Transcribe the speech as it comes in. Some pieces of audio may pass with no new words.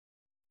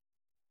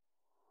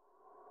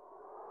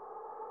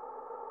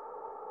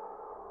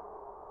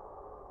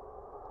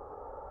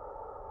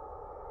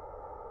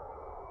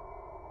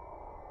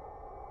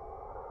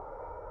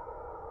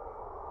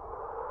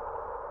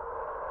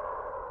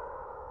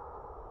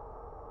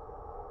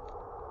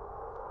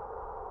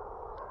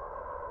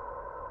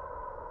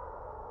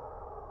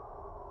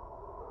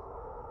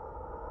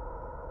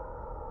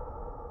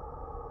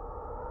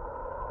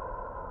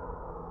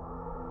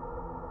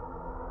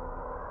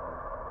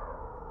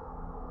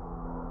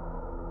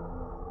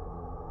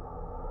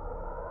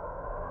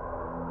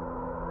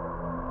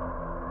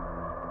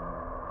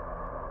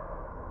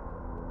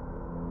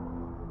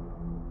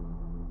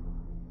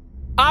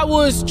I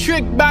was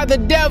tricked by the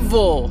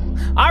devil.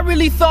 I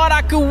really thought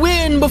I could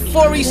win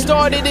before he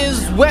started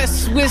his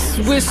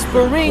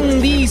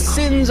whispering. These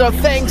sins are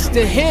thanks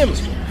to him.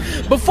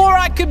 Before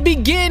I could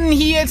begin,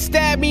 he had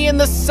stabbed me in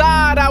the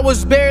side. I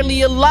was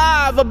barely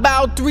alive,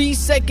 about 3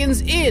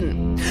 seconds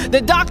in.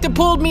 The doctor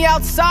pulled me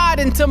outside,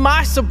 and to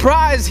my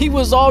surprise, he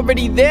was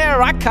already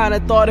there. I kinda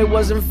thought it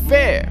wasn't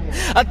fair.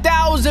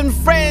 1,000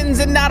 friends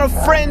and not a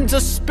friend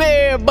to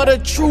spare, but a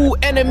true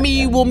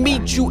enemy will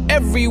meet you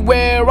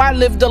everywhere. I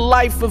lived a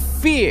life of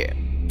fear.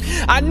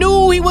 I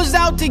knew he was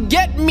out to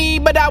get me,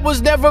 but I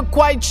was never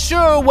quite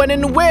sure when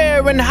and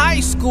where. In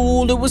high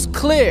school, it was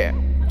clear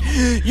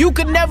you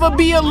could never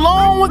be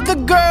alone with a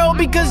girl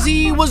because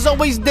he was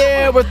always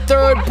there. A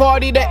third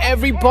party to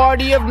every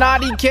party of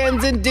naughty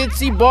Kens and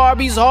ditzy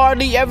Barbies.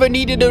 Hardly ever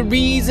needed a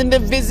reason to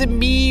visit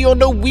me on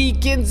the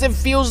weekends. It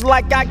feels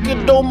like I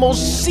could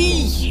almost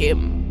see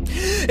him.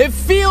 It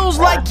feels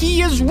like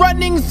he is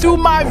running through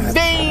my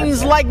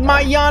veins, like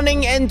my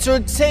yawning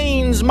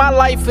entertains. My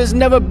life has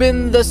never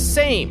been the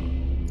same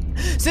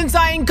since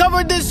I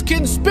uncovered this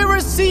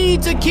conspiracy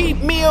to keep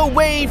me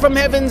away from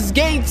heaven's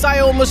gates. I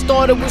almost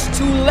thought it was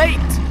too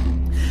late.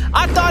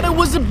 I thought it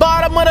was the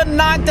bottom of the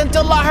ninth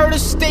until I heard a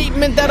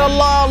statement that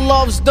Allah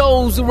loves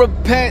those who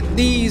repent.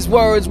 These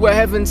words were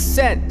heaven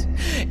sent.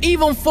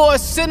 Even for a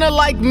sinner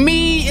like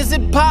me, is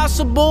it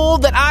possible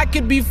that I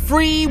could be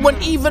free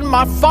when even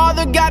my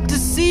father got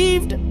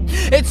deceived?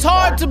 It's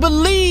hard to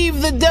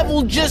believe the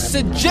devil just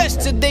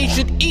suggested they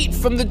should eat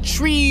from the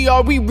tree.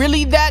 Are we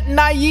really that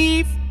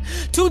naive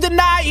to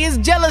deny his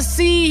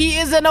jealousy? He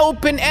is an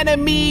open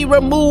enemy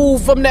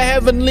removed from the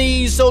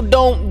heavenlies, so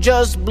don't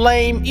just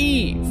blame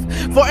Eve.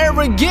 For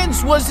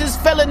arrogance was his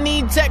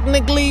felony.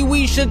 Technically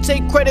we should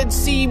take credit,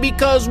 see,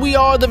 because we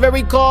are the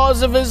very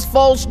cause of his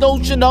false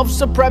notion of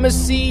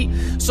supremacy.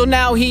 So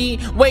now he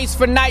waits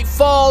for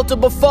nightfall to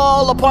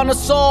befall upon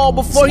us all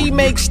before he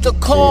makes the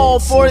call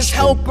for his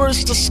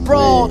helpers to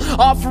sprawl,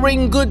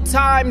 offering good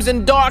times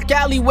in dark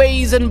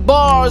alleyways and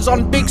bars.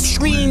 On big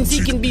screens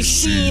he can be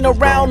seen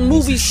around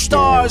movie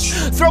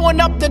stars, throwing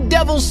up the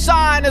devil's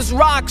sign as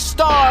rock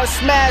stars.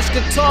 Smash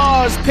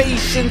guitars.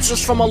 Patience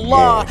is from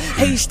Allah,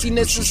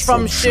 hastiness is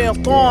from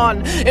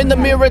Shaitan. In the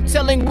mirror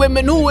telling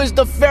women who is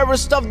the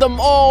fairest of them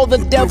all. The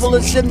devil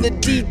is in the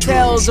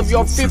details of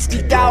your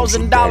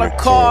 $50,000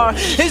 car.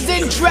 His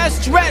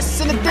interest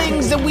rests in the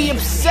things that we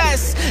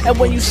obsess, and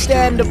when you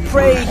stand to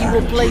pray, he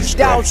will place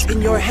doubts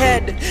in your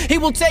head. He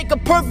will take a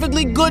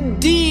perfectly good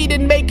deed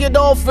and make it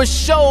all for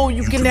show.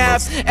 You can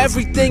have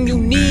everything you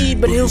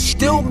need, but he'll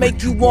still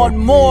make you want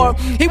more.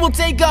 He will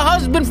take a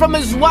husband from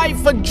his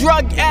wife, a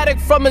drug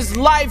addict from his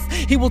life.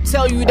 He will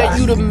tell you that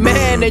you the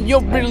man and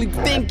you'll really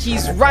think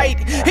he's right.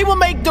 He will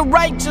make the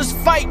righteous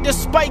fight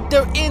despite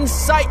their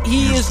insight.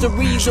 He is the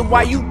reason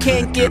why you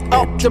can't get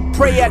up to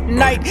pray at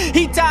night.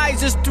 He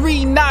ties his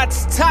 3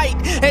 knots tight,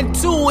 and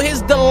to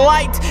his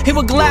delight, he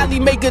will gladly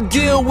make a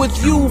deal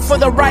with you for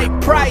the right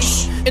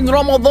price. In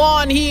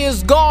Ramadan he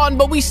is gone,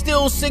 but we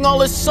still sing all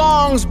his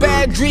songs.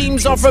 Bad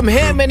dreams are from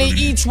him, and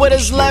he eats with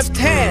his left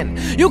hand.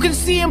 You can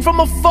see him from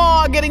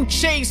afar, getting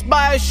chased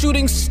by a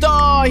shooting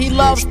star. He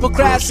loves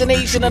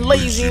procrastination and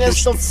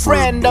laziness, the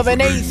friend of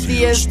an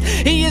atheist.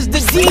 He is the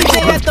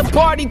DJ at the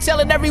party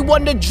telling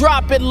everyone to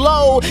drop it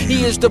low.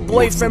 He is the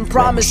boyfriend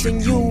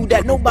promising you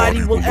that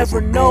nobody will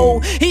ever know.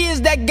 He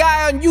is that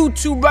guy on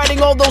YouTube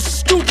writing all those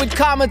stupid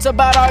comments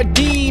about our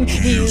deen.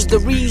 He is the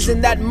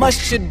reason that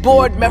masjid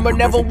board member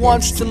never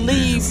wants to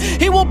leave.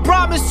 He will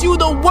promise you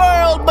the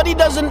world, but he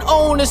doesn't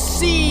own a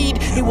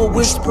seed. He will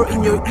whisper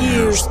in your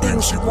ears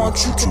things he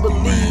wants you to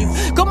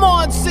believe. Come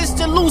on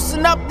sister,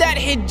 loosen up that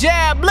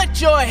hijab. Let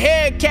your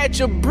hair catch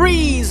a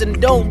breeze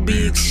and don't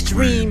be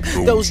extreme.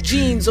 Those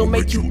jeans will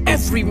make you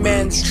every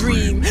man's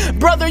dream.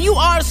 Brother, you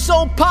are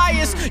so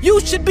pious, you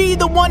should be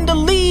the one to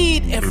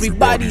lead.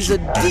 Everybody's a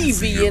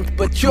deviant,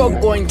 but you're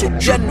going to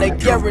Jannah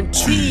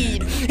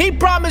guaranteed. He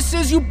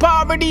promises you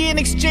poverty in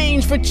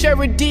exchange for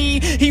charity.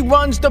 He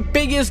runs the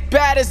biggest,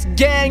 baddest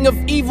gang of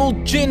evil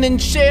jinn and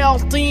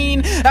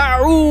shayateen.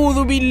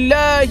 A'udhu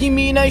billahi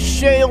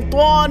minash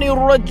shaytanir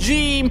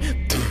rajim.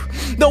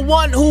 The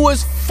one who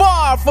is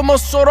far from a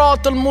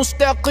surat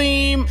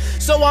al-mustaqim.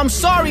 So I'm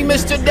sorry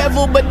Mr.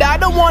 Devil, but I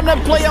don't wanna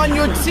play on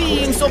your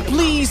team. So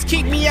please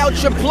keep me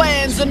out your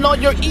plans and all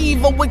your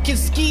evil wicked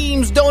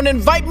schemes. Don't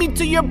invite me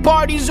to your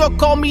parties or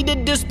call me to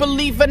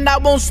disbelief, and I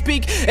won't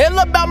speak ill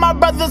about my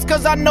brothers,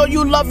 cause I know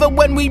you love it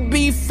when we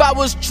beef. I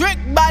was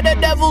tricked by the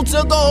devil,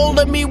 took a hold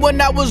of me when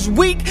I was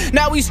weak.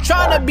 Now he's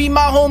trying to be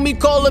my homie,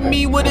 calling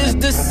me with his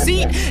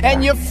deceit.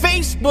 And your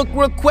Facebook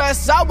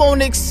requests I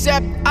won't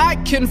accept, I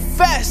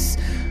confess.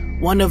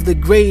 One of the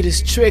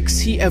greatest tricks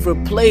he ever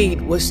played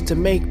was to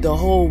make the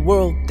whole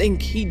world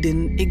think he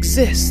didn't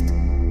exist.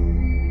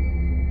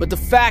 But the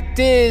fact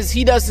is,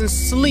 he doesn't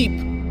sleep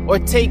or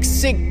take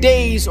sick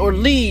days or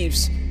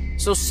leaves.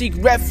 So seek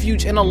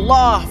refuge in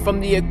Allah from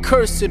the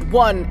accursed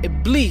one,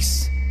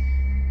 Iblis.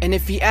 And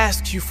if he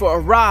asks you for a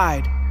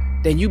ride,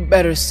 then you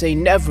better say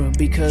never,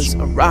 because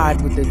a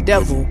ride with the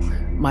devil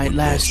might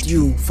last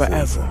you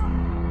forever.